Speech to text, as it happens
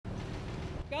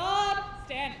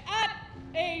stand at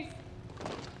ease.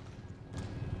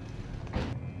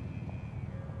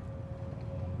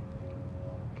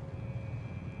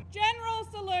 General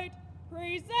salute.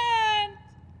 Present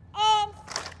arms.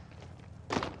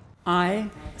 I,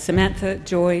 Samantha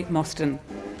Joy Mostyn,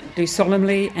 do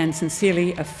solemnly and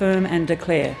sincerely affirm and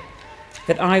declare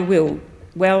that I will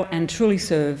well and truly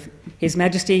serve His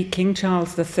Majesty King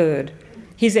Charles III,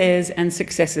 his heirs and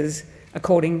successors,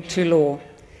 according to law,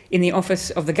 in the office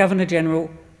of the Governor-General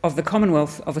of the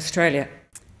Commonwealth of Australia.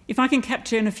 If I can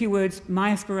capture in a few words my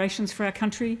aspirations for our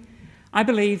country, I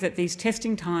believe that these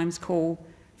testing times call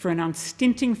for an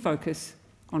unstinting focus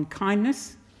on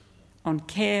kindness, on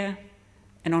care,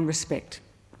 and on respect.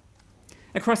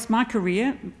 Across my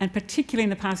career, and particularly in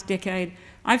the past decade,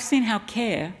 I've seen how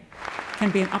care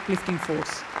can be an uplifting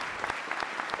force.